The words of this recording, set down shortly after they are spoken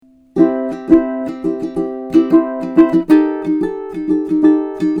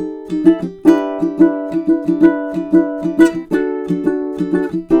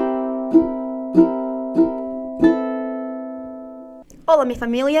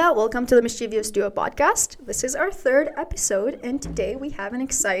Familia. Welcome to the Mischievous Duo podcast. This is our third episode, and today we have an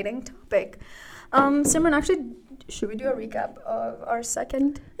exciting topic. Simran, actually, should we do a recap of our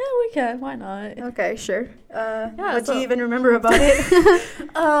second? Yeah, we can. Why not? Okay, sure. What do you even remember about it?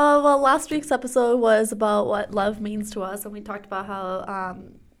 Well, last week's episode was about what love means to us, and we talked about how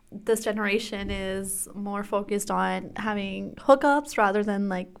this generation is more focused on having hookups rather than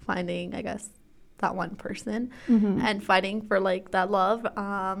like finding, I guess, that one person and fighting for like that love.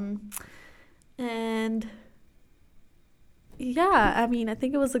 And yeah, I mean, I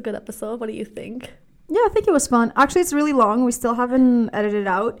think it was a good episode. What do you think? Yeah, I think it was fun. Actually, it's really long. We still haven't edited it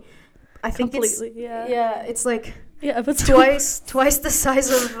out. I think completely, it's like it's twice the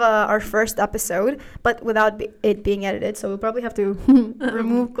size of our first episode, but without it being edited. So we'll probably have to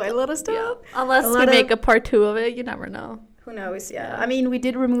remove quite a lot of stuff. Yeah. Unless we make a part 2 of it, you never know. Who knows? Yeah. I mean, we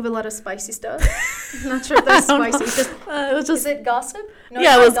did remove a lot of spicy stuff. I'm not sure if that's spicy. It was just. Is it gossip? No,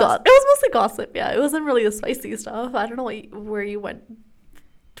 yeah, it was gossip. It was mostly gossip. Yeah, it wasn't really the spicy stuff. I don't know where you went.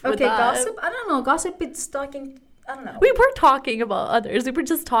 Okay, gossip. I don't know. Gossip. It's talking. I don't know. We were talking about others. We were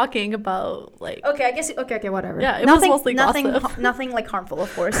just talking about like. Okay, I guess. Okay, whatever. Yeah, it was mostly gossip. Nothing like harmful,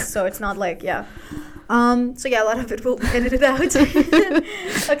 of course. So it's not like So yeah, a lot of it will be edited out.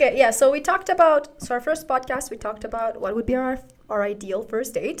 Okay, yeah. So we talked about. So our first podcast, we talked about what would be our ideal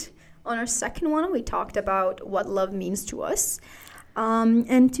first date. On our second one, we talked about what love means to us.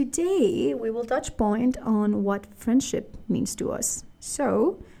 And today we will touch point on what friendship means to us.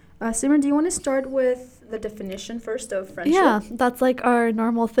 So, Simran, do you want to start with the definition first of friendship? Yeah, that's like our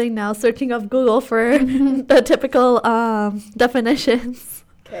normal thing now, searching up Google for the typical definitions.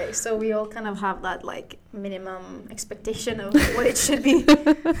 Okay, so we all kind of have that like minimum expectation of what it should be.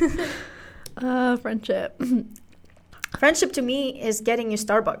 Friendship. Friendship to me is getting you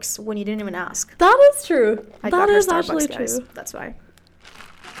Starbucks when you didn't even ask. That is true. That is actually guys. True. That's why.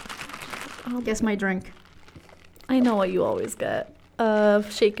 Guess my drink. I know what you always get.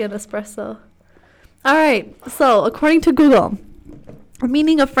 Shaken espresso. All right. So, according to Google, the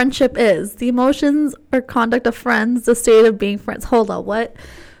meaning of friendship is the emotions or conduct of friends, the state of being friends. Hold on, what?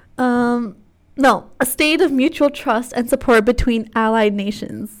 No, a state of mutual trust and support between allied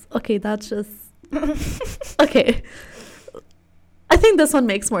nations. Okay, that's just... Okay. I think this one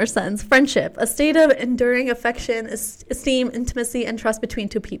makes more sense. Friendship, a state of enduring affection, esteem, intimacy, and trust between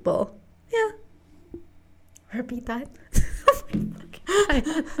two people. Yeah. Repeat that.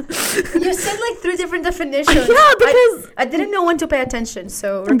 You said like 3 different definitions. Yeah, because I didn't know when to pay attention,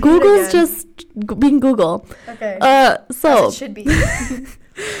 so Google's just being Google. Okay. So as it should be.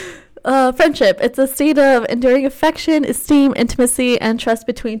 Friendship, it's a state of enduring affection, esteem, intimacy, and trust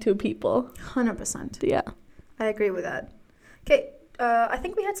between two people. 100%. Yeah. I agree with that. Okay, I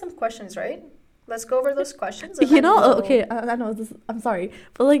think we had some questions, right? Let's go over those questions. Okay, I know this. I'm sorry,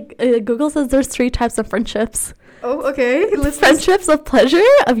 but like Google says, there's 3 types of friendships. Oh, okay. Friendships of pleasure,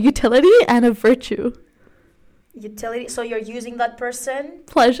 of utility, and of virtue. Utility. So you're using that person.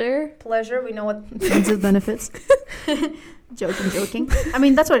 Pleasure. We know what friends with benefits. Joking. I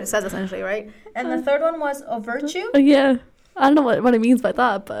mean, that's what it says essentially, right? And the third one was a virtue. Yeah. I don't know what it means by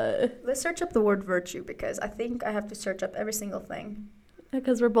that, but let's search up the word virtue because I think I have to search up every single thing.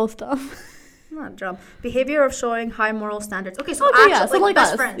 Because we're both dumb. Not dumb. Behavior of showing high moral standards. Okay, so like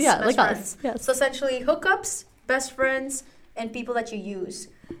best us. friends. Yeah, best like friends. us. Yes. So essentially, hookups, best friends, and people that you use.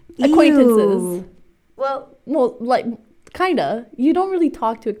 Acquaintances. Ew. Well, like kinda. You don't really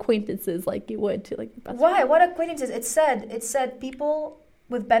talk to acquaintances like you would to like best why? friends. What acquaintances? It said people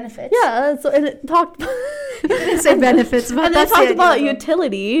with benefits. Yeah. So and it talked. It didn't say benefits, but and then talked about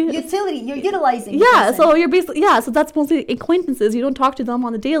utility. Utility. You're utilizing. Yeah. So you're basically So that's mostly acquaintances. You don't talk to them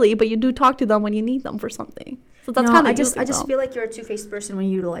on the daily, but you do talk to them when you need them for something. So that's kind of. I just feel like you're a two-faced person when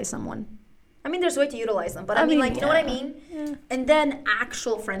you utilize someone. I mean, there's a way to utilize them, but I mean, like, you know what I mean? Yeah. And then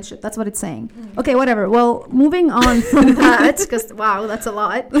actual friendship. That's what it's saying. Mm-hmm. Okay, whatever. Well, moving on from that, because, wow, that's a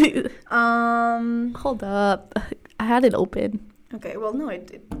lot. Hold up. I had it open. Okay, well, no,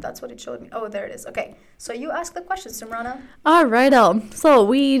 that's what it showed me. Oh, there it is. Okay, so you ask the questions, Simrana. All right. So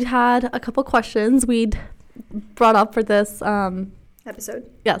we had a couple questions we'd brought up for this episode.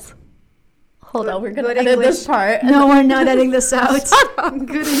 Yes. Hold on, we're going to edit this part. No, we're not editing this out.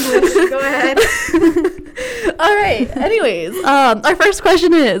 Good English. Go ahead. All right. Anyways, our first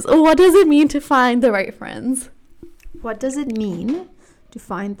question is, what does it mean to find the right friends? What does it mean to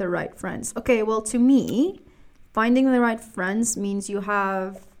find the right friends? Okay, well, to me, finding the right friends means you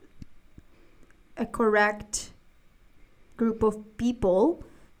have a correct group of people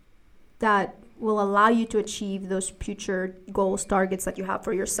that will allow you to achieve those future goals, targets that you have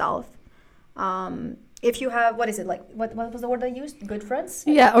for yourself. if you have, what is it, like, what was the word I used? Good friends?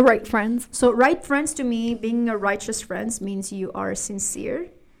 Yeah, or right friends. So right friends, to me, being a righteous friends means you are sincere.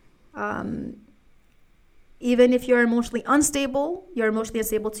 Even if you're emotionally unstable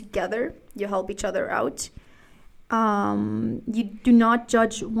together. You help each other out. You do not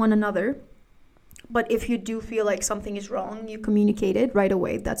judge one another. But if you do feel like something is wrong, you communicate it right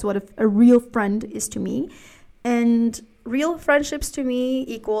away. That's what a real friend is to me. And real friendships to me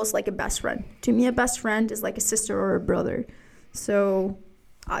equals like a best friend. To me, a best friend is like a sister or a brother. So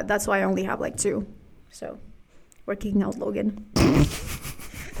that's why I only have like 2. So we're kicking out Logan.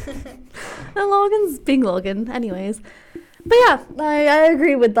 And Logan's being Logan anyways. But yeah, I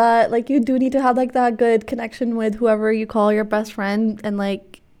agree with that. Like, you do need to have like that good connection with whoever you call your best friend, and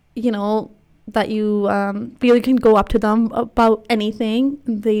like, you know, that you feel you can go up to them about anything.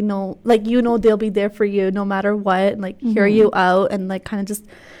 They know, like, you know, they'll be there for you no matter what, and like hear you out and like kind of just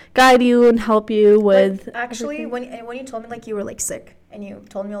guide you and help you with. Like, actually, when you told me like you were like sick and you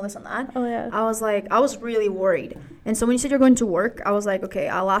told me all this and that, oh yeah, I was really worried. And so when you said you're going to work, I was like, okay,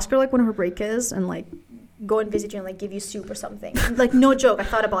 I'll ask her like when her break is and like go and visit you and like give you soup or something. Like, no joke, I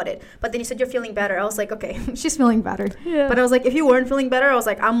thought about it. But then you said you're feeling better. I was like, okay, she's feeling better. Yeah. But I was like, if you weren't feeling better, I was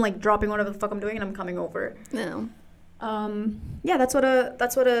like, I'm like dropping whatever the fuck I'm doing and I'm coming over. No. Yeah, that's what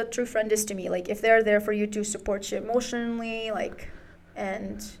a true friend is to me. Like, if they're there for you to support you emotionally, like,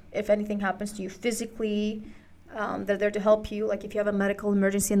 and if anything happens to you physically, they're there to help you. Like, if you have a medical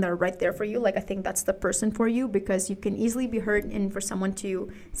emergency and they're right there for you, like, I think that's the person for you, because you can easily be hurt, and for someone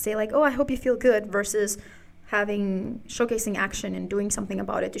to say like, oh, I hope you feel good, versus showcasing action and doing something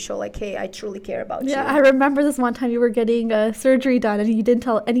about it to show like, hey, I truly care about you. Yeah, I remember this one time you were getting surgery done and you didn't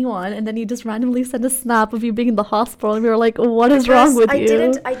tell anyone, and then you just randomly sent a snap of you being in the hospital, and we were like, what is wrong with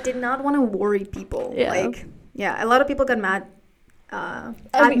you? I did not want to worry people. Yeah. Like, yeah, a lot of people got mad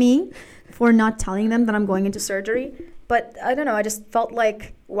at me for not telling them that I'm going into surgery. But I don't know, I just felt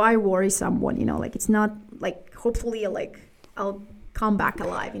like, why worry someone, you know? Like, it's not, like, hopefully, like, I'll come back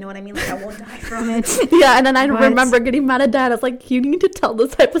alive, you know what I mean? Like, I won't die from it. Yeah, and then I remember getting mad at Dad. I was like, you need to tell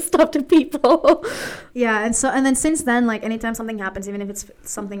this type of stuff to people. Yeah, and then since then, like, anytime something happens, even if it's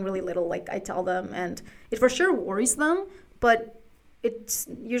something really little, like, I tell them, and it for sure worries them, but it's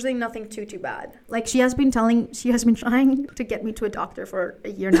usually nothing too bad. Like, she has been trying to get me to a doctor for a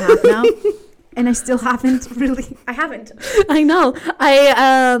year and a half now. And I still haven't. I know.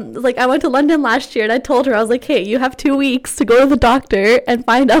 I went to London last year, and I told her, I was like, hey, you have 2 weeks to go to the doctor and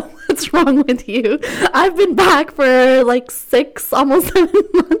find out what's wrong with you. I've been back for like 6, almost 7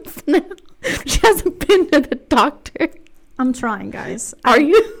 months now. She hasn't been to the doctor. I'm trying, guys. Are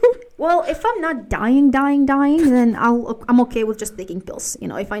you? Well, if I'm not dying, then I'm okay with just taking pills, you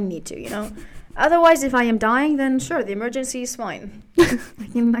know, if I need to, you know. Otherwise, if I am dying, then sure, the emergency is fine.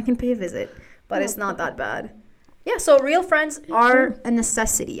 I can pay a visit. But it's not that bad. Yeah, so real friends are a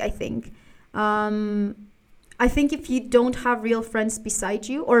necessity, I think. I think if you don't have real friends beside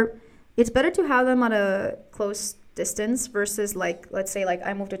you, or it's better to have them at a close distance versus, like, let's say, like,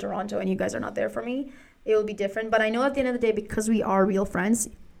 I moved to Toronto and you guys are not there for me. It will be different. But I know at the end of the day, because we are real friends,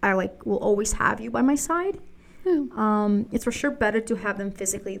 I, like, will always have you by my side. It's for sure better to have them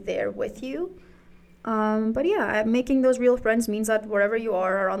physically there with you. But yeah, making those real friends means that wherever you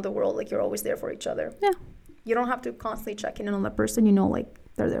are around the world, like, you're always there for each other. Yeah. You don't have to constantly check in on that person. You know, like,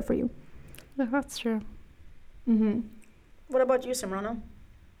 they're there for you. Yeah, that's true. Mm-hmm. What about you, Simrana?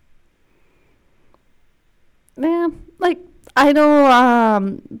 Yeah, like, I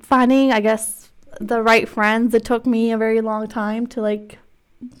know finding, I guess, the right friends, it took me a very long time to, like,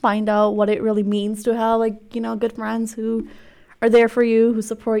 find out what it really means to have, like, you know, good friends who are there for you, who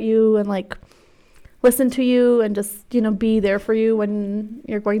support you, and, like, listen to you, and just, you know, be there for you when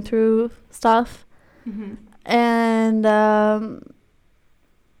you're going through stuff. Mm-hmm. And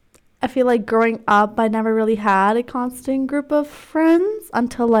I feel like growing up, I never really had a constant group of friends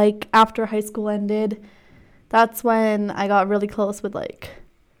until, like, after high school ended. That's when I got really close with, like,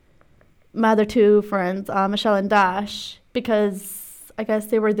 my other 2 friends, Michelle and Dash, because I guess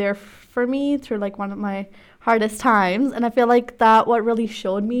they were there for me through, like, one of my hardest times. And I feel like that what really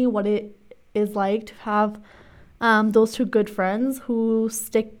showed me what it is like to have those 2 good friends who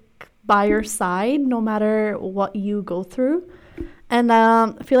stick by your side no matter what you go through. And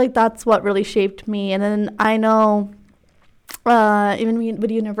I feel like that's what really shaped me. And then I know even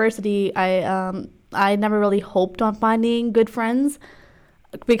with university, I never really hoped on finding good friends,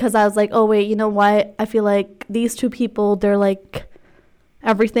 because I was like, oh wait, you know what, I feel like these 2 people, they're like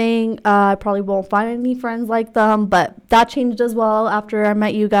everything. I probably won't find any friends like them, but that changed as well after I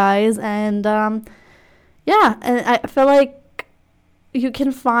met you guys. And yeah, and I feel like you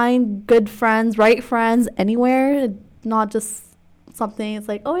can find good friends, right friends anywhere, not just something. It's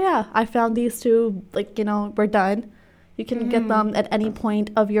like, oh yeah, I found these two, like, you know, we're done. You can get them at any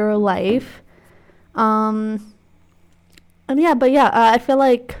point of your life. And yeah, but yeah, I feel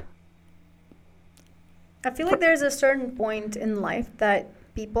like there's a certain point in life that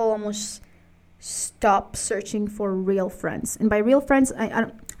people almost stop searching for real friends. And by real friends,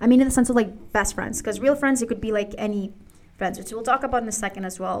 I mean in the sense of like best friends, because real friends, it could be like any friends, which we'll talk about in a second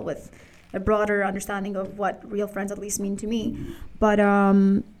as well, with a broader understanding of what real friends at least mean to me. But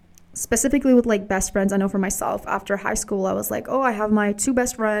specifically with like best friends, I know for myself, after high school, I was like, oh, I have my 2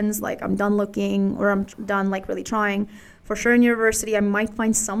 best friends, like I'm done looking, or I'm done like really trying. For sure in university, I might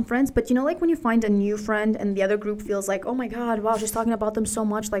find some friends, but you know, like when you find a new friend and the other group feels like, oh my God, wow, she's talking about them so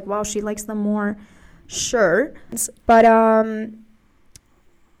much, like, wow, she likes them more. Sure. But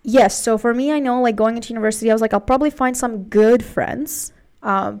yes, so for me, I know like going into university, I was like, I'll probably find some good friends,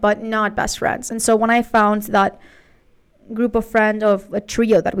 but not best friends. And so when I found that group of friends, of a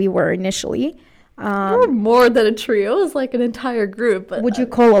trio that we were initially, or more than a trio, it was like an entire group. But would you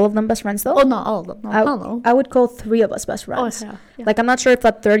call all of them best friends though? Oh, not all of them. No, I don't know. I would call 3 of us best friends. Oh, yeah. Like I'm not sure if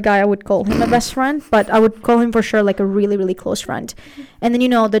that third guy I would call him a best friend, but I would call him for sure like a really, really close friend. And then, you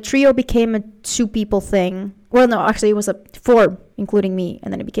know, the trio became a 2 people thing. Well, no, actually it was a 4, including me,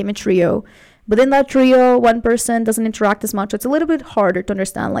 and then it became a trio. But in that trio, one person doesn't interact as much. So it's a little bit harder to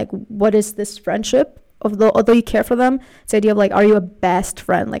understand like what is this friendship. Although you care for them, it's the idea of like, are you a best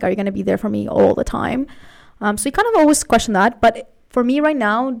friend? Like, are you going to be there for me all the time? So you kind of always question that. But for me right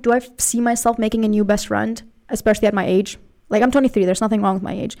now, do I see myself making a new best friend, especially at my age? Like, I'm 23. There's nothing wrong with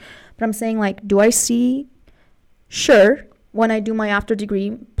my age. But I'm saying, like, do I see? Sure, when I do my after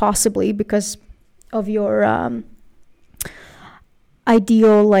degree, possibly because of your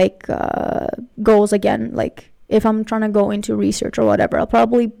ideal, like, goals again, like, if I'm trying to go into research or whatever, I'll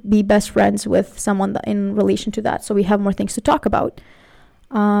probably be best friends with someone in relation to that. So we have more things to talk about.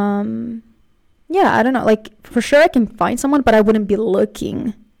 Yeah, I don't know. Like, for sure I can find someone, but I wouldn't be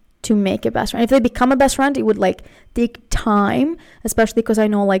looking to make a best friend. If they become a best friend, it would, like, take time, especially because I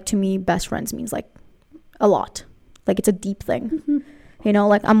know, like, to me, best friends means, like, a lot. Like, it's a deep thing. Mm-hmm. You know,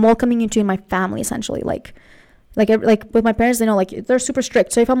 like, I'm welcoming you into my family, essentially. Like with my parents, they know, like, they're super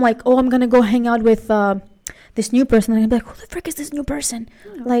strict. So if I'm like, oh, I'm going to go hang out with this new person, and I'm like, who the frick is this new person?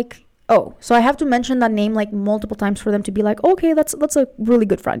 Yeah. Like, oh, so I have to mention that name like multiple times for them to be like, okay, that's a really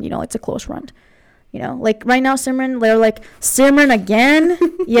good friend, you know, it's a close friend, you know. Like right now, Simran, they're like, Simran again?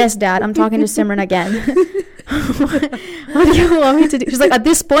 Yes, Dad, I'm talking to Simran again. What do you want me to do? She's like, at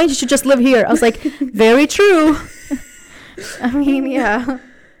this point, you should just live here. I was like, very true. I mean, yeah.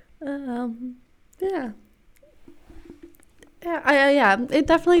 Yeah. Yeah, it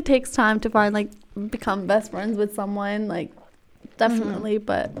definitely takes time to find, like, become best friends with someone, like, definitely. Mm-hmm.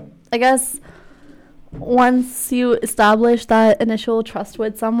 But I guess once you establish that initial trust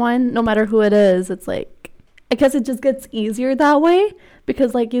with someone, no matter who it is, it's like, I guess it just gets easier that way,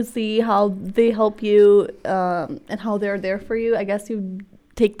 because, like, you see how they help you and how they're there for you. I guess you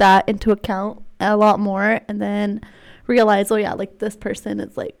take that into account a lot more, and then realize, oh yeah, like, this person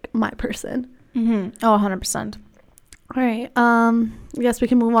is like my person. Mm-hmm. Oh, 100%. All right. I guess we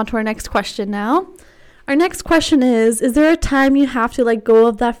can move on to our next question now. Our next question is there a time you have to let go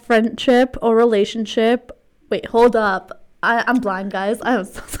of that friendship or relationship? Wait, hold up. I'm blind, guys. I'm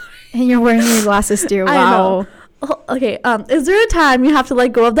so sorry. And you're wearing your glasses too. Wow. Okay. Is there a time you have to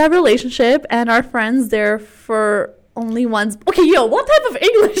let go of that relationship and are friends there for only once? Okay, yo, what type of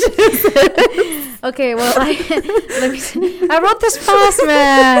English is it? Okay, well, let me see. I wrote this fast,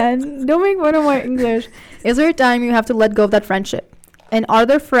 man. Don't make fun of my English. Is there a time you have to let go of that friendship? And are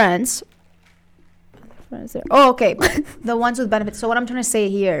there friends there? Oh, okay. The ones with benefits. So what I'm trying to say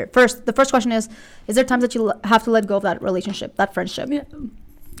here, the first question is there times that you have to let go of that relationship, that friendship? Yeah.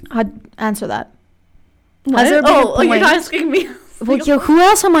 I'd answer that. Has there been a point? You're not asking me. Well, who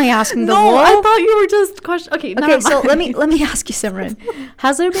else am I asking? No, I thought you were just question. Okay, so let me ask you, Simran.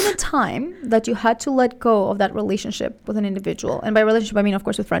 Has there been a time that you had to let go of that relationship with an individual? And by relationship, I mean, of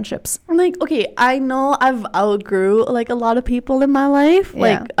course, with friendships. Like, okay, I know I've outgrew like a lot of people in my life.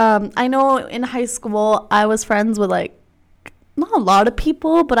 Yeah. Like, I know in high school I was friends with like not a lot of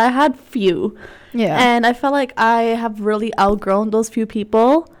people, but I had few. Yeah. And I felt like I have really outgrown those few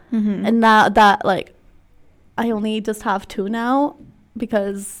people, and now that like. I only just have 2 now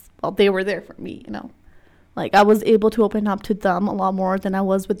because, well, they were there for me, you know. Like, I was able to open up to them a lot more than I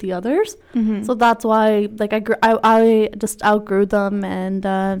was with the others. Mm-hmm. So that's why, like, I just outgrew them, and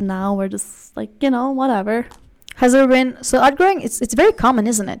now we're just, like, you know, whatever. Has there been so outgrowing? It's very common,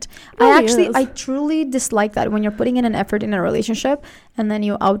 isn't it? I truly dislike that when you're putting in an effort in a relationship and then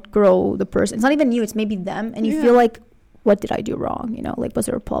you outgrow the person. It's not even you; it's maybe them, and you feel like, what did I do wrong? You know, like was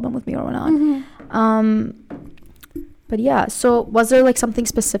there a problem with me or not? But yeah, so was there like something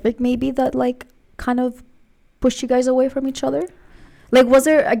specific maybe that like kind of pushed you guys away from each other? Like, was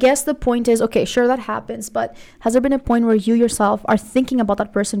there, I guess the point is, okay, sure, that happens, but has there been a point where you yourself are thinking about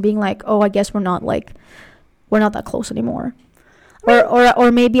that person being like, oh, I guess we're not that close anymore?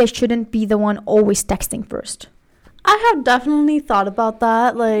 Or maybe I shouldn't be the one always texting first. I have definitely thought about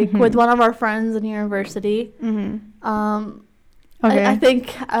that, like, with one of our friends in university. Okay. I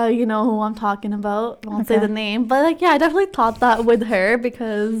think you know who I'm talking about. I won't say the name, but like, yeah, I definitely thought that with her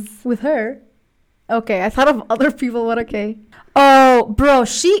because... With her? Okay, I thought of other people, but okay. Oh, bro,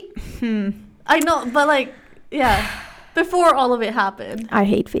 I know, but like, yeah, before all of it happened. I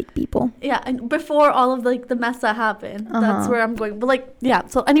hate fake people. Yeah, and before all of like the mess that happened, that's where I'm going. But like, yeah,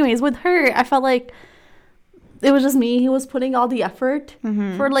 so anyways, with her, I felt like it was just me who was putting all the effort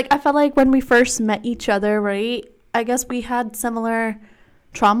for like, I felt like when we first met each other, right, I guess we had similar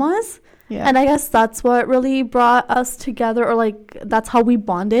traumas. Yeah. And I guess that's what really brought us together, or like that's how we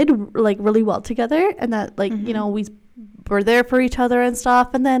bonded like really well together, and that like you know, we were there for each other and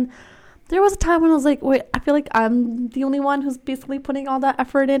stuff. And then there was a time when I was like, wait, I feel like I'm the only one who's basically putting all that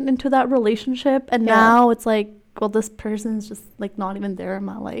effort into that relationship, and now it's like, well, this person's just like not even there in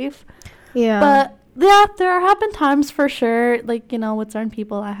my life. But yeah, there have been times for sure, like, you know, with certain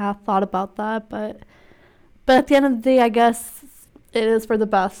people I have thought about that, but at the end of the day, I guess it is for the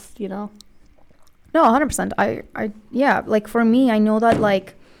best, you know. No, 100%. I yeah, like for me, I know that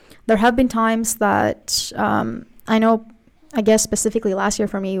like there have been times that I know, I guess specifically last year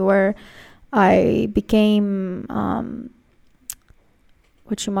for me, where I became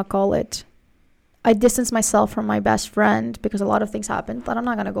I distanced myself from my best friend because a lot of things happened that I'm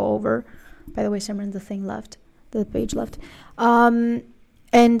not gonna go over. By the way, Simran, the page left.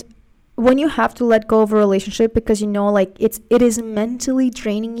 And when you have to let go of a relationship because you know like it is mentally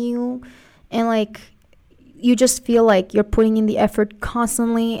draining you, and like you just feel like you're putting in the effort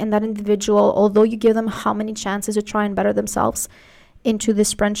constantly, and that individual, although you give them how many chances to try and better themselves into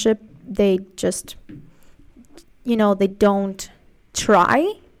this friendship, they just, you know, they don't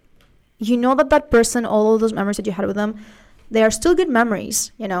try. You know that person, all of those memories that you had with them, they are still good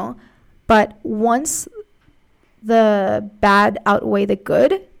memories, you know, but once the bad outweigh the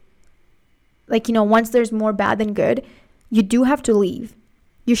good, like, you know, once there's more bad than good, you do have to leave.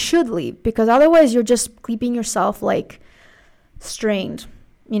 You should leave, because otherwise you're just keeping yourself like strained.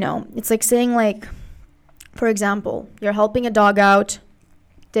 You know, it's like saying like, for example, you're helping a dog out,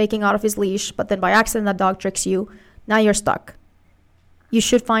 taking out of his leash, but then by accident that dog tricks you. Now you're stuck. You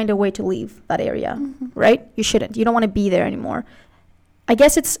should find a way to leave that area, right? You shouldn't. You don't want to be there anymore. I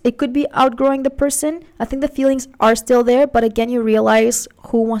guess it could be outgrowing the person. I think the feelings are still there, but again, you realize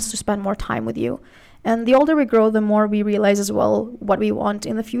who wants to spend more time with you. And the older we grow, the more we realize as well what we want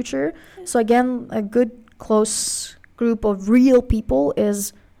in the future. So again, a good close group of real people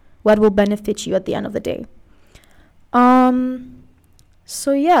is what will benefit you at the end of the day.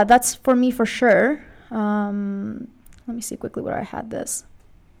 So yeah, that's for me for sure. Let me see quickly where I had this.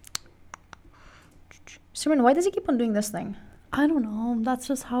 Simran, why does he keep on doing this thing? I don't know. That's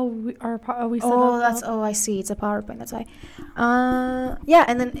just how we set up. I see. It's a PowerPoint. That's why. Yeah,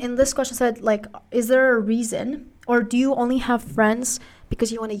 and then in this question said, like, is there a reason, or do you only have friends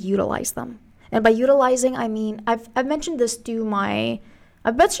because you want to utilize them? And by utilizing, I mean, I've mentioned this to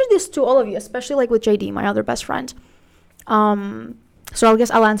all of you, especially like with JD, my other best friend. So I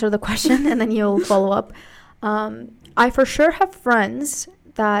guess I'll answer the question and then you'll follow up. I for sure have friends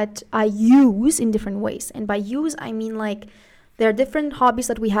that I use in different ways. And by use, I mean like there are different hobbies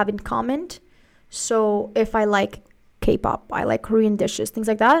that we have in common. So if I like K-pop, I like Korean dishes, things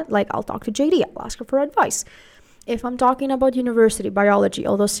like that, like I'll talk to JD, I'll ask her for advice. If I'm talking about university, biology,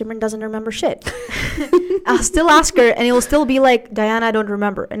 although Simran doesn't remember shit, I'll still ask her and it will still be like, Diana, I don't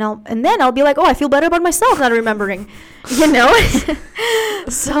remember. And then I'll be like, oh, I feel better about myself not remembering, you know?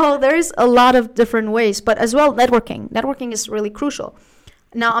 So there's a lot of different ways, but as well, networking. Networking is really crucial.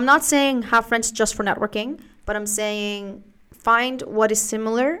 Now, I'm not saying have friends just for networking, but I'm saying find what is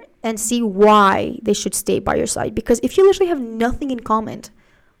similar and see why they should stay by your side. Because if you literally have nothing in common,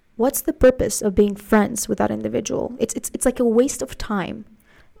 what's the purpose of being friends with that individual? It's like a waste of time.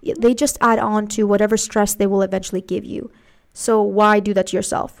 They just add on to whatever stress they will eventually give you. So why do that to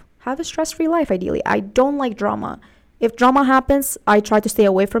yourself? Have a stress-free life, ideally. I don't like drama. If drama happens, I try to stay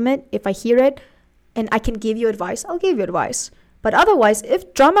away from it. If I hear it and I can give you advice, I'll give you advice. But otherwise,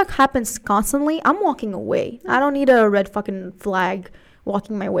 if drama happens constantly, I'm walking away. I don't need a red fucking flag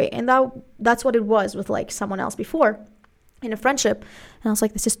walking my way. And that's what it was with like someone else before in a friendship. And I was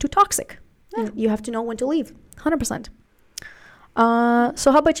like, this is too toxic. Yeah. You have to know when to leave. 100%.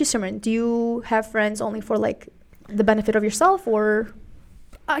 So how about you, Simran? Do you have friends only for like the benefit of yourself, or?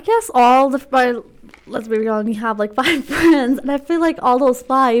 I guess let's be real, we have like 5 friends, and I feel like all those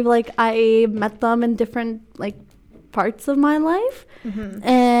 5, like I met them in different like parts of my life,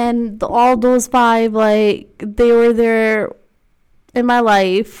 and all those 5, like they were there in my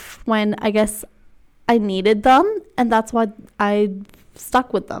life when I guess I needed them, and that's why I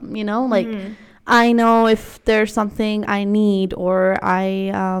stuck with them, you know, like I know if there's something I need, or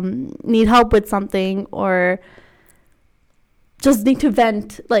I need help with something, or just need to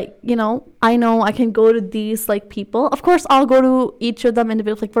vent, like, you know I can go to these like people. Of course I'll go to each of them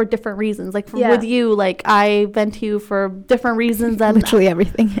individually, like for different reasons, like with you, like I vent to you for different reasons, and literally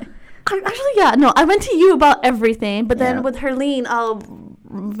everything. I went to you about everything, but then with Herlene I'll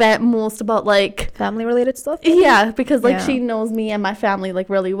vent most about like family related stuff. Because like she knows me and my family like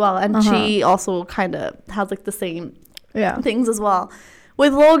really well, and she also kind of has like the same things as well.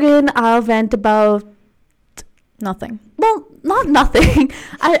 With Logan I'll vent about nothing. Well, not nothing.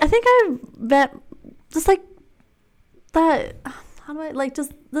 I think I vent just like that. How do I like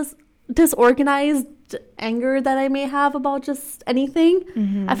just this disorganized anger that I may have about just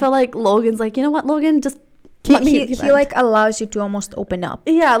anything. I feel like Logan's like, you know what, Logan, just he like allows you to almost open up.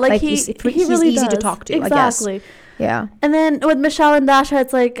 Yeah, like he's really easy to talk to. Exactly. I guess. Yeah. And then with Michelle and Dasha,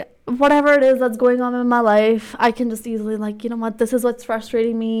 it's like whatever it is that's going on in my life, I can just easily like, you know what, this is what's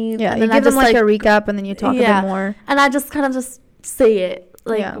frustrating me. Yeah, and you give them like a recap, and then you talk a bit more. And I just kind of just say it,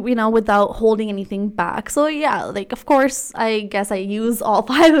 like, you know, without holding anything back. So yeah, like of course I guess I use all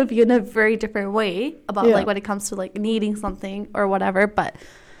 5 of you in a very different way about like when it comes to like needing something or whatever, but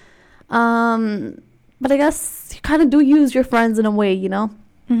I guess you kind of do use your friends in a way, you know,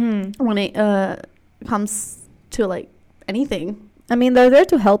 when it comes to like anything. I mean, they're there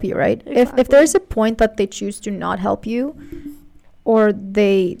to help you, right? Exactly. If there's a point that they choose to not help you, or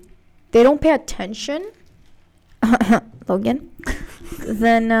they don't pay attention, Logan,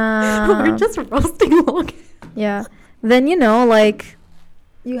 then we're just roasting Logan. Yeah. Then, you know, like,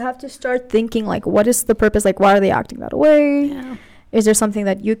 you have to start thinking, like, what is the purpose? Like, why are they acting that way? Yeah. Is there something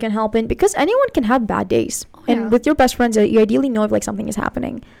that you can help in? Because anyone can have bad days. And with your best friends, you ideally know if, like, something is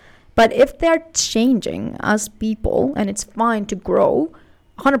happening. But if they're changing as people, and it's fine to grow,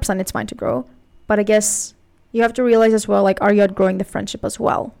 100% it's fine to grow. But I guess you have to realize as well, like, are you outgrowing the friendship as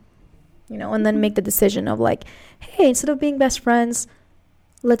well? You know, and then make the decision of, like, hey, instead of being best friends,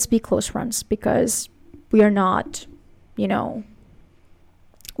 let's be close friends. Because we are not, you know,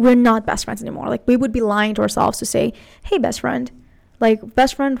 we're not best friends anymore. Like, we would be lying to ourselves to say, hey, best friend. Like,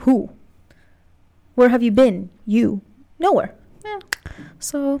 best friend who? Where have you been? You. Nowhere. Yeah.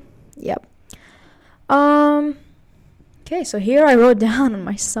 So, yep. Okay, so here I wrote down on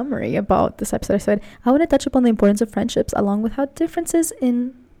my summary about this episode. I said, I want to touch upon the importance of friendships, along with how differences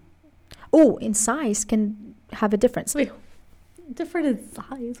in size can have a difference. Wait, different in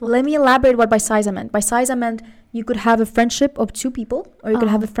size? What? Let me elaborate what by size I meant. By size I meant you could have a friendship of 2 people, or you could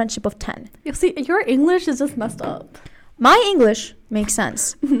have a friendship of 10. You see, your English is just messed up. My English makes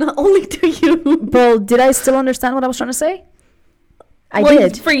sense. Not only to you. Well, did I still understand what I was trying to say? I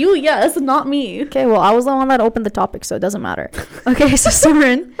did. For you, yes, not me. Okay, well, I was the one that opened the topic, so it doesn't matter. Okay, so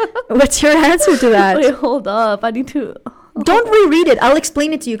Simran, what's your answer to that? Wait, hold up. I need to... Don't reread it. I'll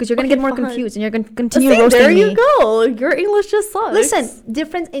explain it to you, because you're going to get more confused, and you're going to continue roasting me. There you go. Your English just sucks. Listen,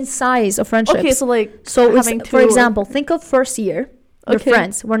 difference in size of friendships. Okay, so like... for example, think of first year. We're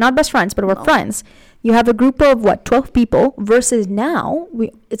friends. We're not best friends, but we're friends. You have a group of, 12 people, versus now,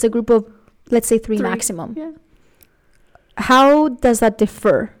 it's a group of, let's say, 3 maximum. Yeah. How does that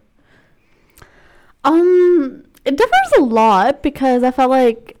differ? It differs a lot, because I felt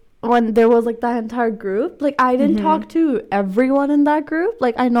like when there was like that entire group, like I didn't talk to everyone in that group.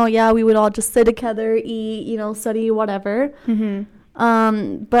 Like I know, we would all just sit together, eat, you know, study, whatever.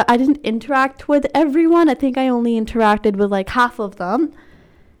 But I didn't interact with everyone. I think I only interacted with like half of them,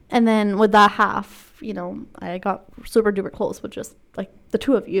 and then with that half, you know, I got super duper close with just like the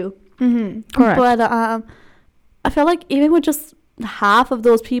 2 of you. Correct. But I felt like even with just half of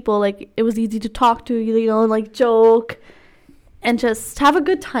those people, like it was easy to talk to, you know, like joke and just have a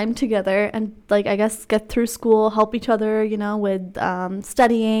good time together, and like I guess get through school, help each other, you know, with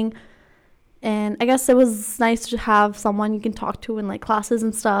studying. And I guess it was nice to have someone you can talk to in like classes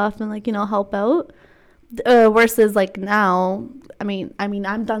and stuff, and like, you know, help out. versus like now. I mean,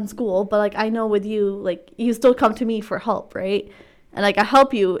 I'm done school, but like I know with you, like you still come to me for help, right? And like I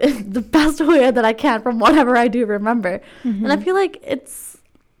help you in the best way that I can from whatever I do remember. And I feel like it's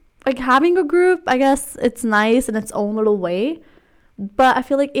like having a group, I guess it's nice in its own little way, but I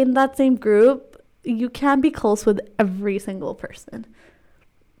feel like in that same group you can't be close with every single person.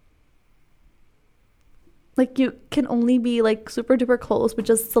 Like you can only be like super duper close with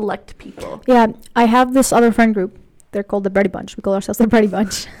just select people. Yeah, I have this other friend group. They're called the Brady Bunch. We call ourselves the Brady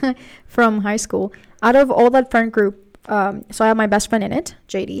Bunch from high school. Out of all that friend group, so I have my best friend in it,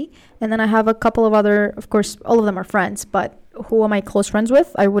 JD, and then I have a couple of other, of course, all of them are friends, but who am I close friends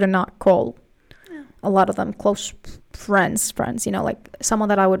with? I would not call a lot of them close friends, you know, like someone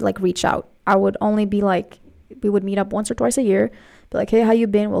that I would like reach out. I would only be like, we would meet up once or twice a year, be like, hey, how you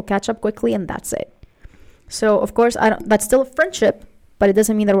been? We'll catch up quickly, and that's it. So, of course, that's still a friendship, but it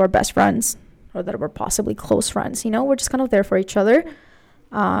doesn't mean that we're best friends or that we're possibly close friends. You know, we're just kind of there for each other.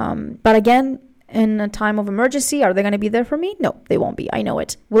 But again, in a time of emergency, are they going to be there for me? No, they won't be. I know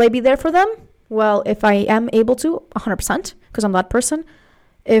it. Will I be there for them? Well, if I am able to, 100%, because I'm that person.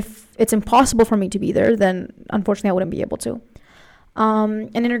 If it's impossible for me to be there, then unfortunately I wouldn't be able to.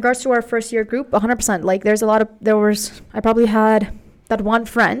 And in regards to our first year group, 100%. Like I probably had that one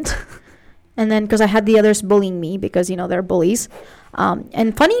friend. And then because I had the others bullying me because, you know, they're bullies.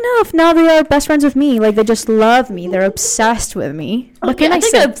 And funny enough, now they are best friends with me. Like, they just love me. They're obsessed with me. What can I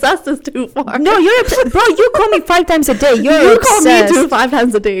say? Obsessed is too far. No, you're obsessed. Bro, you call me 5 times a day. You call me too 5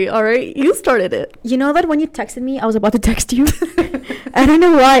 times a day, all right? You started it. You know that when you texted me, I was about to text you. I don't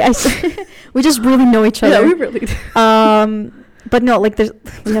know why. We just really know each other. Yeah, we really do. But no, like,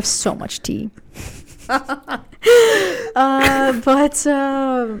 we have so much tea.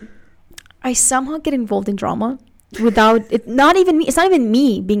 I somehow get involved in drama without it. Not even me. It's not even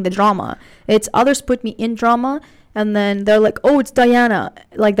me being the drama. It's others put me in drama, and then they're like, "Oh, it's Diana,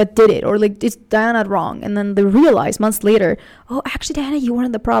 like that did it," or like it's Diana wrong, and then they realize months later, "Oh, actually, Diana, you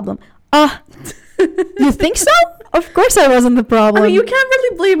weren't the problem." You think so? Of course I wasn't the problem. I mean, you can't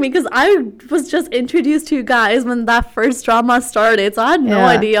really blame me because I was just introduced to you guys when that first drama started, so I had no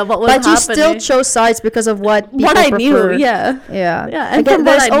idea what was happening. But you still chose sides because of what I prefer. knew. Yeah. And again,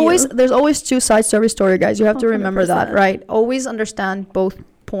 there's always 2 sides to every story, guys. You have to remember 100%. That, right? Always understand both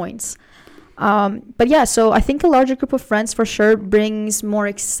points. But yeah, so I think a larger group of friends for sure brings more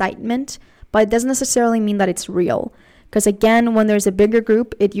excitement, but it doesn't necessarily mean that it's real. Because again, when there's a bigger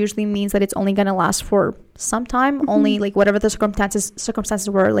group, it usually means that it's only going to last for some time, only like whatever the circumstances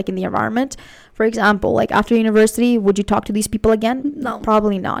were like in the environment. For example, like after university, would you talk to these people again? No.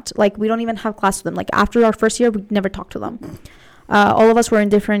 Probably not. Like we don't even have class with them. Like after our first year, we never talked to them. All of us were in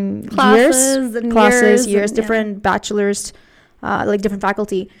different years, different bachelors, like different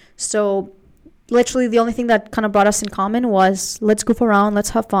faculty. So literally the only thing that kind of brought us in common was let's goof around,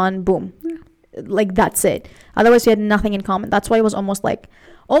 let's have fun, boom. Like that's it. Otherwise we had nothing in common. That's why it was almost like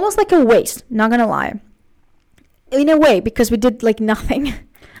a waste, not gonna lie, in a way, because we did like nothing.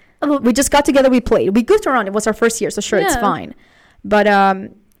 We just got together, we played, we goofed around. It was our first year, so sure, it's fine. But I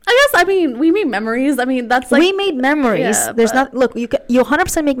guess, I mean, we made memories. I mean, that's like we made memories. There's not, look, you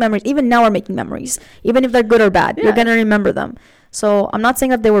 100% make memories. Even now we're making memories, even if they're good or bad. You're gonna remember them. So I'm not saying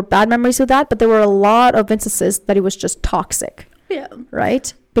that they were bad memories with that, but there were a lot of instances that it was just toxic.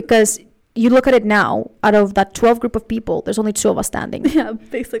 Right? Because you look at it now, out of that 12 group of people, there's only 2 of us standing. Yeah,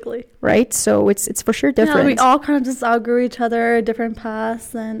 basically. Right? So it's for sure different. Yeah, we all kind of just outgrew each other, different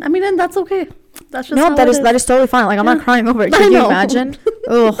paths, and I mean, and that's okay. That's just that is totally fine. Like I'm not crying over it. Can you imagine?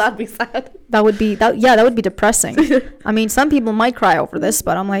 Ugh. That'd be sad. That would be depressing. I mean, some people might cry over this,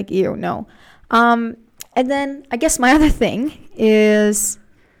 but I'm like, ew, no. And then I guess my other thing is,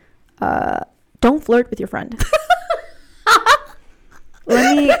 don't flirt with your friend.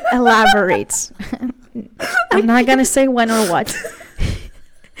 Let me elaborate. I'm not gonna say when or what.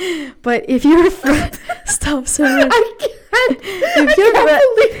 But if you're a friend, stop saying it.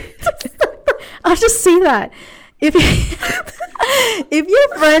 I'll just say that. If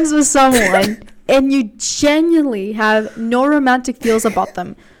you're friends with someone and you genuinely have no romantic feels about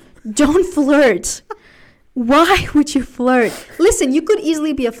them, don't flirt. Why would you flirt? Listen, you could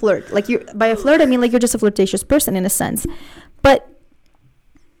easily be a flirt. Like by a flirt, I mean like you're just a flirtatious person in a sense. But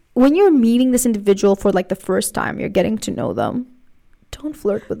when you're meeting this individual for like the first time, you're getting to know them, don't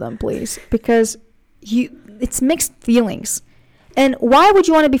flirt with them, please, because it's mixed feelings. And why would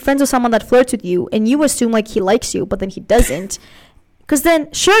you want to be friends with someone that flirts with you and you assume like he likes you, but then he doesn't? Because then,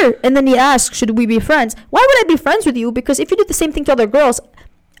 sure, and then he asks, should we be friends? Why would I be friends with you? Because if you do the same thing to other girls,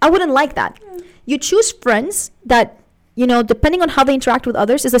 I wouldn't like that. You choose friends that, you know, depending on how they interact with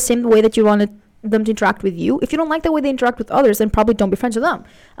others, is the same way that you want to them to interact with you. If you don't like the way they interact with others, then probably don't be friends with them.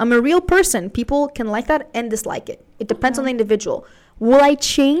 I'm a real person. People can like that and dislike it. It depends on the individual. Will I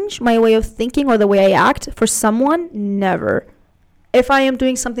change my way of thinking or the way I act for someone? Never. If I am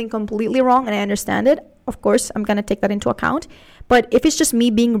doing something completely wrong and I understand it, of course, I'm going to take that into account. But if it's just me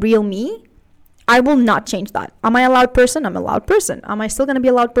being real me, I will not change that. Am I a loud person? I'm a loud person. Am I still going to be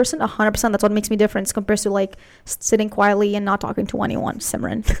a loud person? 100%. That's what makes me different compared to like sitting quietly and not talking to anyone.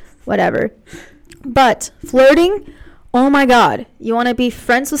 Simran, whatever. But flirting, oh my God. You want to be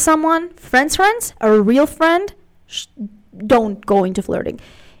friends with someone? Friends? A real friend? Don't go into flirting.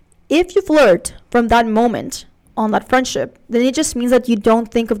 If you flirt from that moment on that friendship, then it just means that you don't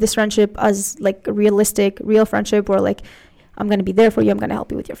think of this friendship as like a realistic, real friendship, or like, I'm going to be there for you. I'm going to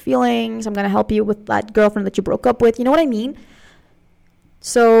help you with your feelings. I'm going to help you with that girlfriend that you broke up with. You know what I mean?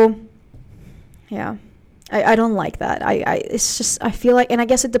 So, yeah, I don't like that. It's just, I feel like, and I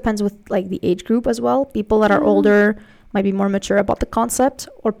guess it depends with like the age group as well. People that are older might be more mature about the concept,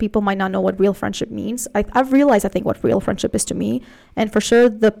 or people might not know what real friendship means. I've realized, I think, what real friendship is to me. And for sure,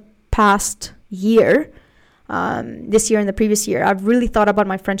 the past year, this year and the previous year, I've really thought about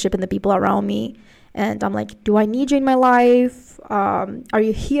my friendship and the people around me. And I'm like, do I need you in my life? Are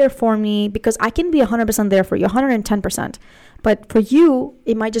you here for me? Because I can be 100% there for you, 110%. But for you,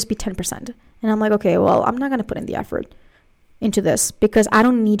 it might just be 10%. And I'm like, okay, well, I'm not going to put in the effort into this because I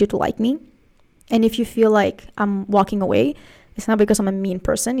don't need you to like me. And if you feel like I'm walking away, it's not because I'm a mean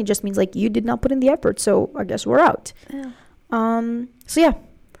person. It just means like you did not put in the effort. So I guess we're out. Yeah. So yeah.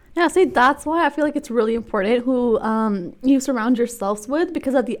 Yeah, see, that's why I feel like it's really important who you surround yourselves with,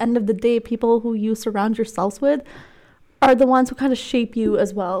 because at the end of the day, people who you surround yourselves with are the ones who kind of shape you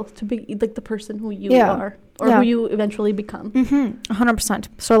as well to be like the person who you are, or who you eventually become. 100%.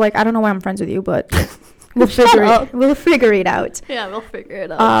 So like, I don't know why I'm friends with you, but we'll figure it out. Yeah, we'll figure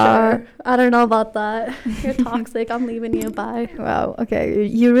it out. Sure. I don't know about that. You're toxic. I'm leaving you. Bye. Wow. Okay.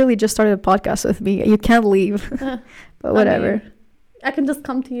 You really just started a podcast with me. You can't leave. But whatever. I mean, I can just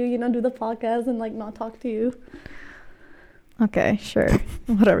come to you, do the podcast and like not talk to you. Okay, sure.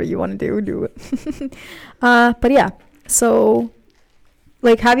 Whatever you want to do it. But yeah, so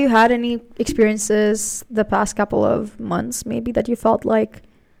like, have you had any experiences the past couple of months maybe that you felt like,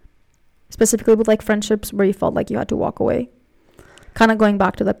 specifically with like friendships, where you felt like you had to walk away? Kind of going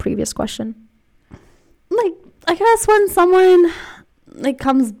back to the previous question. Like, I guess when someone like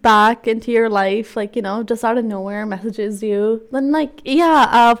comes back into your life, like, just out of nowhere, messages you, then like,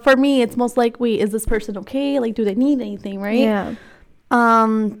 for me, it's most like, wait, is this person okay? Like, do they need anything, right? Yeah.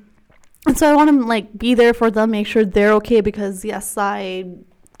 And so I want to like be there for them, make sure they're okay, because yes, I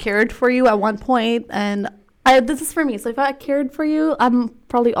cared for you at one point, and this is for me. So if I cared for you, I'm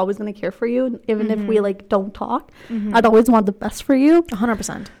probably always going to care for you, even if we like don't talk. I'd always want the best for you.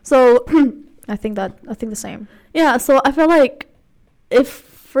 100%. So I think the same. Yeah. So I feel like if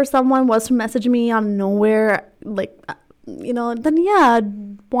for someone was to message me out of nowhere, like, then yeah,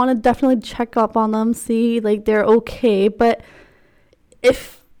 I'd want to definitely check up on them, see like they're okay. But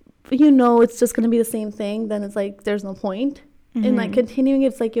if it's just going to be the same thing, then it's like there's no point in like continuing.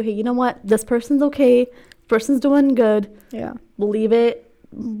 It's like, okay, you know what, this person's okay, person's doing good, believe it,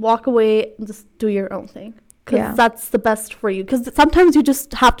 walk away, and just do your own thing, because that's the best for you, because sometimes you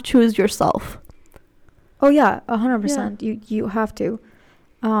just have to choose yourself. Oh yeah, 100%. You have to.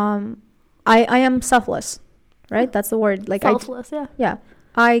 I am selfless, right? That's the word. Like, selfless. Yeah.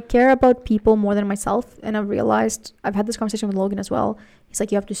 I care about people more than myself, and I've realized, I've had this conversation with Logan as well. He's like,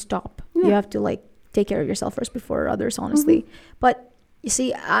 you have to stop. You have to like take care of yourself first before others, honestly. But you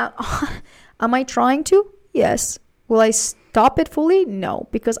see, am I trying to? Yes. Will I stop it fully? No,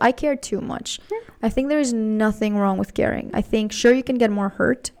 because I care too much. I think there is nothing wrong with caring. I think, sure, you can get more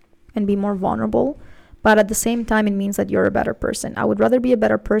hurt and be more vulnerable, but at the same time, it means that you're a better person. I would rather be a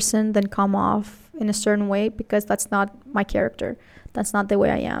better person than come off in a certain way, because that's not my character. That's not the way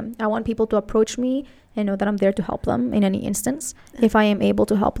I am. I want people to approach me and know that I'm there to help them in any instance, if I am able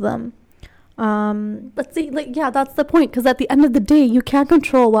to help them. But see, like, that's the point, because at the end of the day, you can't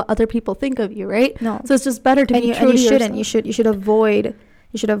control what other people think of you, right? No. So it's just better to be true to yourself. You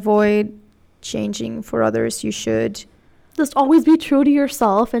should avoid changing for others. You should just always be true to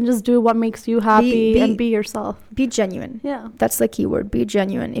yourself and just do what makes you happy and be yourself. Be genuine. Yeah. That's the key word. Be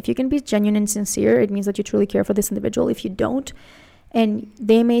genuine. If you can be genuine and sincere, it means that you truly care for this individual. If you don't, and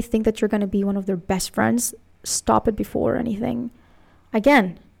they may think that you're going to be one of their best friends, stop it before anything.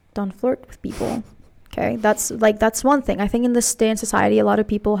 Again, don't flirt with people. Okay? That's one thing. I think in this day in society, a lot of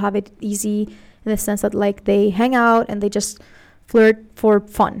people have it easy in the sense that like they hang out and they just flirt for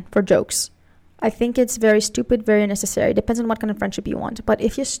fun, for jokes. I think it's very stupid, very unnecessary. Depends on what kind of friendship you want. But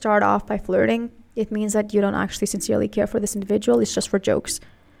if you start off by flirting, it means that you don't actually sincerely care for this individual. It's just for jokes.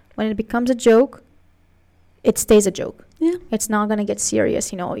 When it becomes a joke, it stays a joke. Yeah. It's not going to get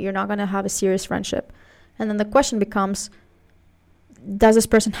serious, you know. You're not going to have a serious friendship. And then the question becomes, does this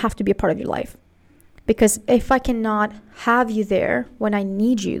person have to be a part of your life? Because if I cannot have you there when I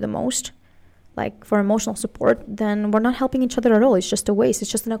need you the most, like for emotional support, then we're not helping each other at all. It's just a waste.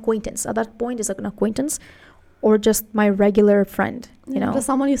 It's just an acquaintance. At that point, it's like an acquaintance or just my regular friend, you know. Just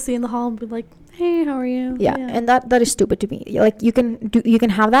someone you see in the hall and be like, hey, how are you? Yeah. And that is stupid to me. Like you can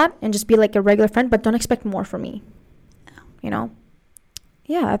have that and just be like a regular friend, but don't expect more from me. You know?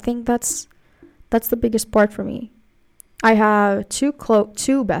 Yeah, I think that's the biggest part for me. I have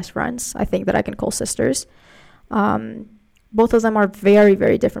two best friends, I think, that I can call sisters. Both of them are very,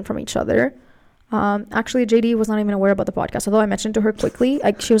 very different from each other. Actually, JD was not even aware about the podcast, although I mentioned to her quickly.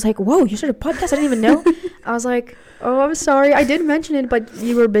 She was like, whoa, you started a podcast? I didn't even know. I was like, oh, I'm sorry. I did mention it, but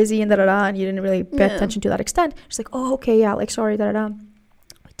you were busy and da-da-da, and you didn't really pay attention to that extent. She's like, oh, okay, yeah, like, sorry, da-da-da.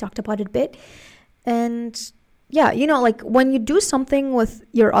 We talked about it a bit. And yeah, you know, like when you do something with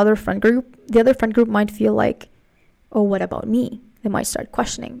your other friend group, the other friend group might feel like, oh, what about me? They might start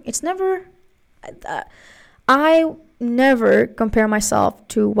questioning. It's never... I never compare myself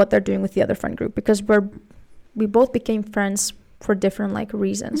to what they're doing with the other friend group, because we both became friends for different like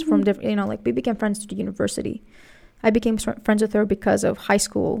reasons. From different, you know, like we became friends to university. I became friends with her because of high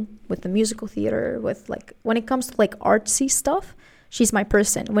school, with the musical theater, with like when it comes to like artsy stuff, she's my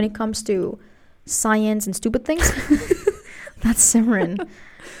person. When it comes to science and stupid things, that's Simran.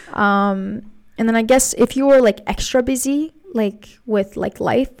 And then I guess if you were like extra busy like with like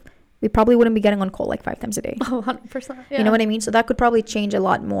life, we probably wouldn't be getting on call like 5 times a day. Oh, 100%. Yeah. You know what I mean? So that could probably change a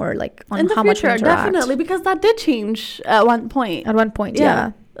lot more, like on in the how future, much we interact. definitely, because that did change at one point. At one point,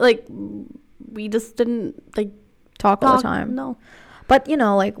 yeah. Like we just didn't like talk all the time. No. But you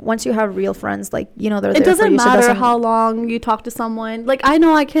know, like once you have real friends, like you know they're there it doesn't for you, matter so how long you talk to someone. Like I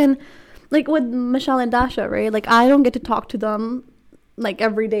know I can, like with Michelle and Dasha, right? Like I don't get to talk to them like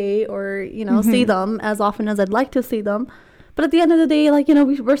every day or you know see them as often as I'd like to see them. But at the end of the day, like, you know,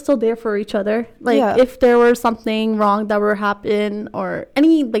 we're still there for each other. Like, if there were something wrong that were happening or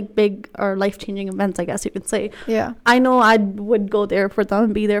any, like, big or life-changing events, I guess you could say. Yeah. I know I would go there for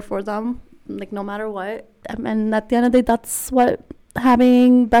them, be there for them, like, no matter what. And at the end of the day, that's what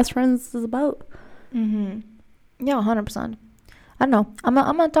having best friends is about. Yeah, 100%. I don't know.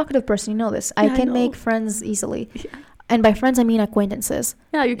 I'm a talkative person. You know this. I can make friends easily. Yeah. And by friends, I mean acquaintances.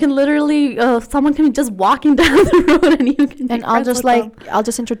 Yeah, you can literally, someone can be just walking down the road and you can. And I'll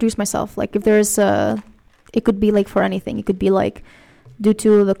just introduce myself. Like if there's it could be like for anything. It could be like due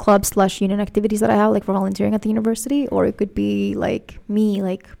to the club/union activities that I have, like for volunteering at the university, or it could be like me,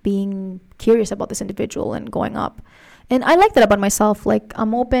 like being curious about this individual and going up. And I like that about myself. Like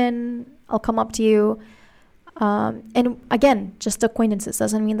I'm open. I'll come up to you. And again, just acquaintances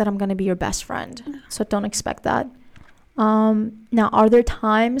doesn't mean that I'm gonna be your best friend. So don't expect that. Now, are there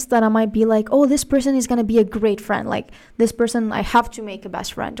times that I might be like, oh, this person is going to be a great friend. Like this person, I have to make a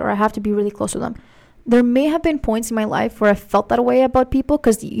best friend or I have to be really close to them. There may have been points in my life where I felt that way about people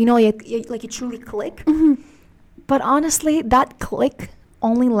because, you know, you truly click. But honestly, that click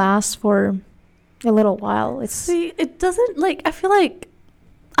only lasts for a little while. See, it doesn't like, I feel like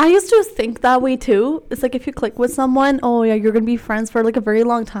I used to think that way too. It's like if you click with someone, oh yeah, you're gonna be friends for like a very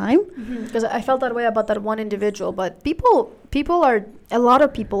long time. Because I felt that way about that one individual. But a lot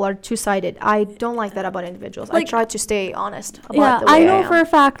of people are two-sided. I don't like that about individuals. Like, I try to stay honest about the way I know for a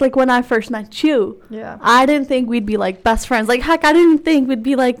fact, like when I first met you, I didn't think we'd be like best friends. Like heck, I didn't think we'd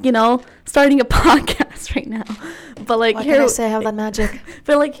be like, you know, starting a podcast right now. But like what can I say? I have that magic.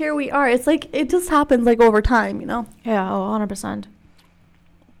 But like here we are. It's like it just happens like over time, you know. Yeah, 100%.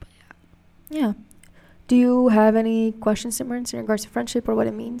 Yeah. Do you have any questions, Simran, in regards to friendship or what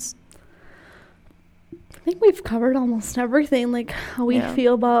it means? I think we've covered almost everything, like how we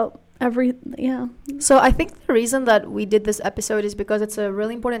feel about So I think the reason that we did this episode is because it's a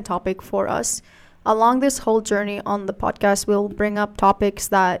really important topic for us. Along this whole journey on the podcast, we'll bring up topics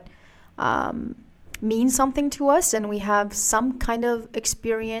that mean something to us and we have some kind of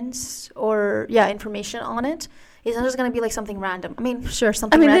experience or information on it. It's not just going to be like something random. I mean, sure,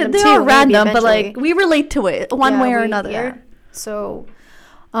 something random too. They are random, but like we relate to it one way or another. Yeah. So,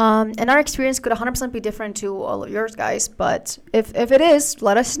 and our experience could 100% be different to all of yours, guys. But if it is,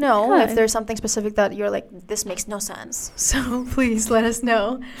 let us know if there's something specific that you're like, this makes no sense. So please let us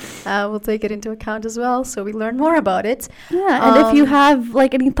know. We'll take it into account as well, so we learn more about it. Yeah, and if you have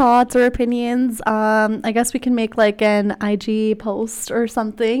like any thoughts or opinions, I guess we can make like an IG post or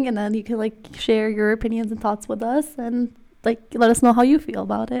something, and then you can like share your opinions and thoughts with us, and like let us know how you feel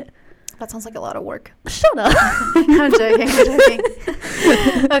about it. That sounds like a lot of work. Shut up. I'm joking.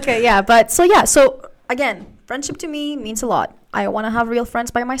 Okay, yeah, but so again, friendship to me means a lot. I want to have real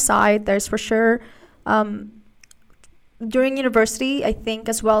friends by my side. There's for sure. During university, I think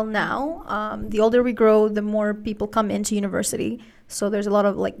as well now, the older we grow, the more people come into university. So there's a lot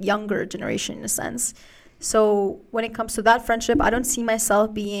of like younger generation in a sense. So when it comes to that friendship, I don't see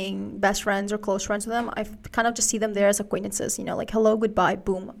myself being best friends or close friends with them. I kind of just see them there as acquaintances, like hello, goodbye,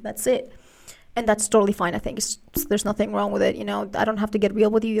 boom, that's it. And that's totally fine. I think there's nothing wrong with it. I don't have to get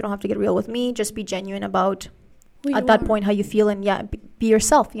real with you. You don't have to get real with me. Just be genuine about at that point how you feel, and be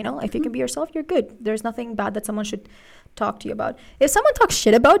yourself. If you can be yourself, you're good. There's nothing bad that someone should talk to you about. If someone talks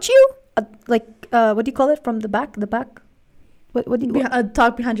shit about you, what do you call it, from the back? What do you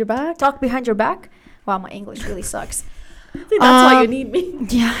talk behind your back? Talk behind your back. Wow, my English really sucks. See, that's why you need me.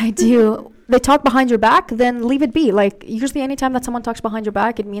 Yeah, I do. They talk behind your back, then leave it be. Like, usually anytime that someone talks behind your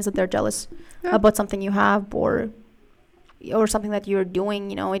back, it means that they're jealous about something you have or something that you're doing.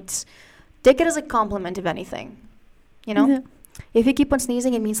 Take it as a compliment, if anything. Yeah. If you keep on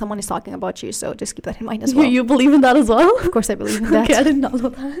sneezing, it means someone is talking about you. So just keep that in mind as well. You believe in that as well? Of course I believe in that. Okay, I did not know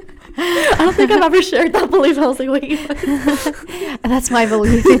that. I don't think I've ever shared that belief. I was like, wait. That's my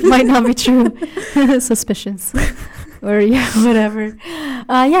belief. It might not be true. Suspicions. Or whatever.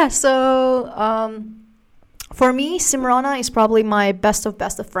 So for me, Simrana is probably my best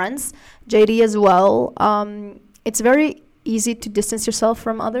of friends. JD as well. It's very easy to distance yourself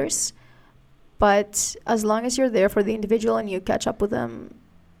from others. But as long as you're there for the individual and you catch up with them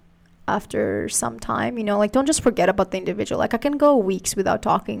after some time, don't just forget about the individual. Like, I can go weeks without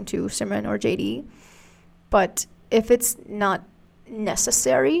talking to Simran or JD. But if it's not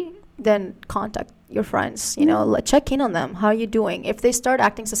necessary, then contact your friends. Check in on them. How are you doing? If they start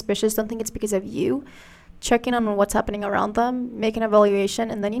acting suspicious, don't think it's because of you. Check in on what's happening around them. Make an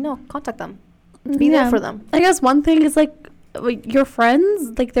evaluation. And then, contact them. Be there for them. I guess one thing is, your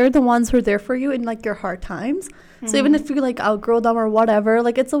friends, they're the ones who are there for you in your hard times. So even if you outgrow them or whatever,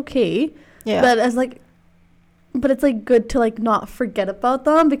 it's okay. Yeah. But it's good to not forget about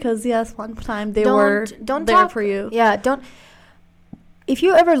them, because yes, one time they were there for you. Yeah. If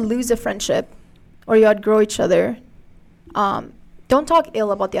you ever lose a friendship or you outgrow each other, don't talk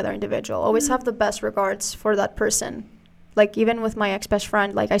ill about the other individual. Always have the best regards for that person. Even with my ex-best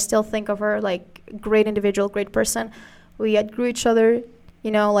friend, I still think of her great individual, great person. We outgrew each other,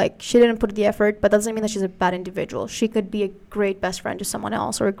 she didn't put the effort, but that doesn't mean that she's a bad individual. She could be a great best friend to someone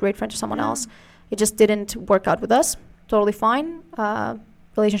else or a great friend to someone else. It just didn't work out with us. Totally fine.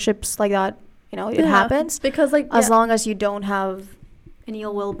 Relationships like that, it happens. Because as long as you don't have any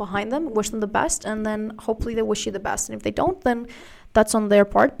ill will behind them, wish them the best, and then hopefully they wish you the best. And if they don't, then that's on their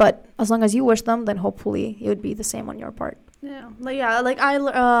part. But as long as you wish them, then hopefully it would be the same on your part. Yeah.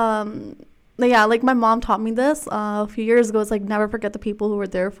 My mom taught me this a few years ago. It's never forget the people who were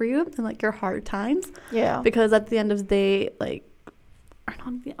there for you in your hard times. Yeah. Because at the end of the day, where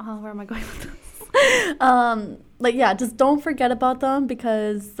am I going with this? Just don't forget about them,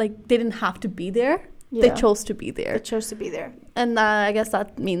 because they didn't have to be there. Yeah. They chose to be there. And I guess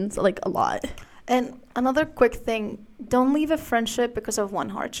that means a lot. And another quick thing, don't leave a friendship because of one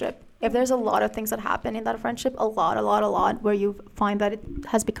hardship. If there's a lot of things that happen in that friendship, a lot, where you find that it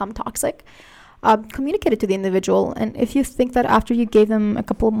has become toxic, communicate it to the individual. And if you think that after you gave them a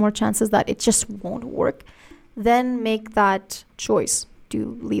couple more chances that it just won't work, then make that choice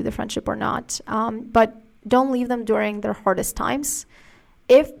to leave the friendship or not. But don't leave them during their hardest times.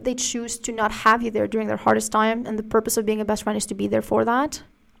 If they choose to not have you there during their hardest time, and the purpose of being a best friend is to be there for that,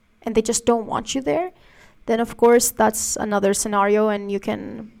 and they just don't want you there, then of course that's another scenario, and you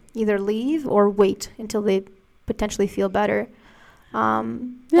can either leave or wait until they potentially feel better.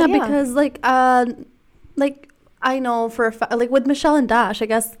 Because I know for a fact, with Michelle and Dash, I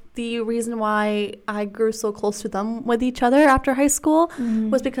guess the reason why I grew so close to them with each other after high school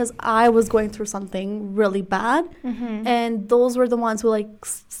was because I was going through something really bad, and those were the ones who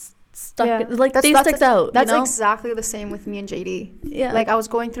stuck. They sticked out. That's exactly the same with me and JD. Yeah, I was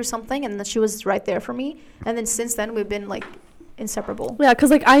going through something, and then she was right there for me, and then since then we've been inseparable. Yeah,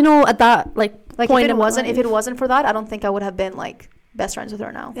 because I know at that point if it wasn't for that, I don't think I would have been best friends with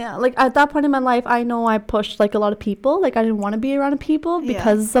her now. Yeah, at that point in my life, I know I pushed a lot of people. I didn't want to be around people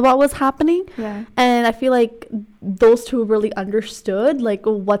because of what was happening. Yeah. And I feel those two really understood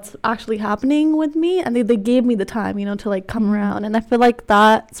what's actually happening with me, and they gave me the time, to come around. And I feel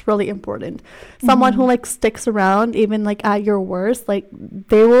that's really important. Someone who sticks around even at your worst, they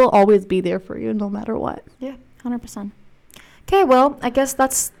will always be there for you no matter what. Yeah, 100%. Okay, well, I guess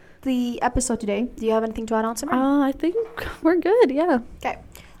that's the episode today. Do you have anything to add on, Simran? I think we're good, yeah. Okay.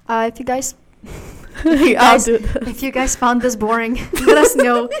 If you guys I'll do this. if you guys found this boring, let us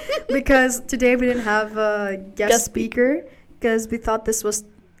know, because today we didn't have a guest speaker because we thought this was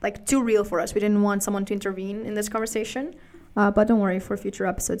like too real for us. We didn't want someone to intervene in this conversation. But don't worry, for future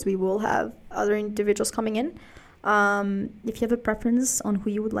episodes we will have other individuals coming in. If you have a preference on who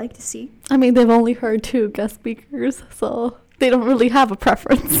you would like to see. I mean, they've only heard 2 guest speakers, so they don't really have a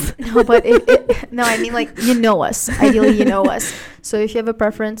preference. No, but no, I mean, like, you know us. Ideally, you know us. So if you have a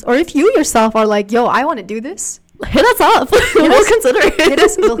preference, or if you yourself are like, yo, I want to do this, hit us up. We'll consider it. Hit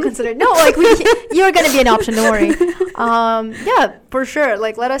us. We'll consider it. No, like, you're gonna be an option. Don't worry. Yeah, for sure.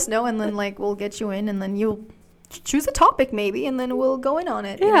 Like, let us know, and then like we'll get you in, and then you'll choose a topic maybe, and then we'll go in on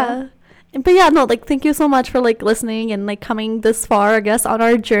it. Yeah. You know? But yeah, no, like, thank you so much for like listening and like coming this far, I guess, on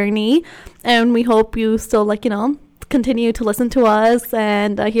our journey. And we hope you still like, continue to listen to us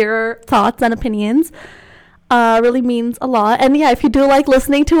and hear our thoughts and opinions. Really means a lot. And yeah, if you do like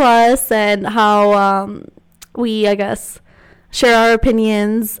listening to us and how we, I guess, share our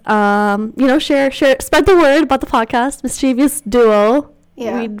opinions, share, spread the word about the podcast, Mischievous Duo.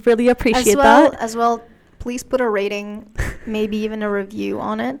 Yeah. We'd really appreciate that. As well, please put a rating, maybe even a review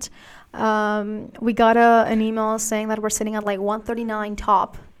on it. We got an email saying that we're sitting at like 139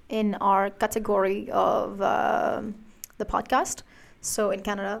 top in our category of the podcast. So in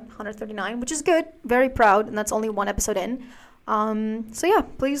Canada, 139, which is good. Very proud, and that's only one episode in. So yeah,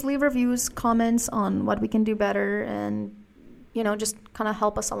 please leave reviews, comments on what we can do better, and just kind of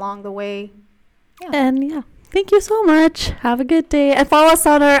help us along the way. Yeah. And yeah, thank you so much. Have a good day, and follow us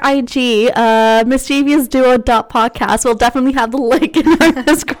on our IG, mischievousduo.podcast. We'll definitely have the link in our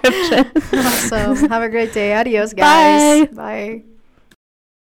description. Awesome. Have a great day. Adios, guys. Bye. Bye.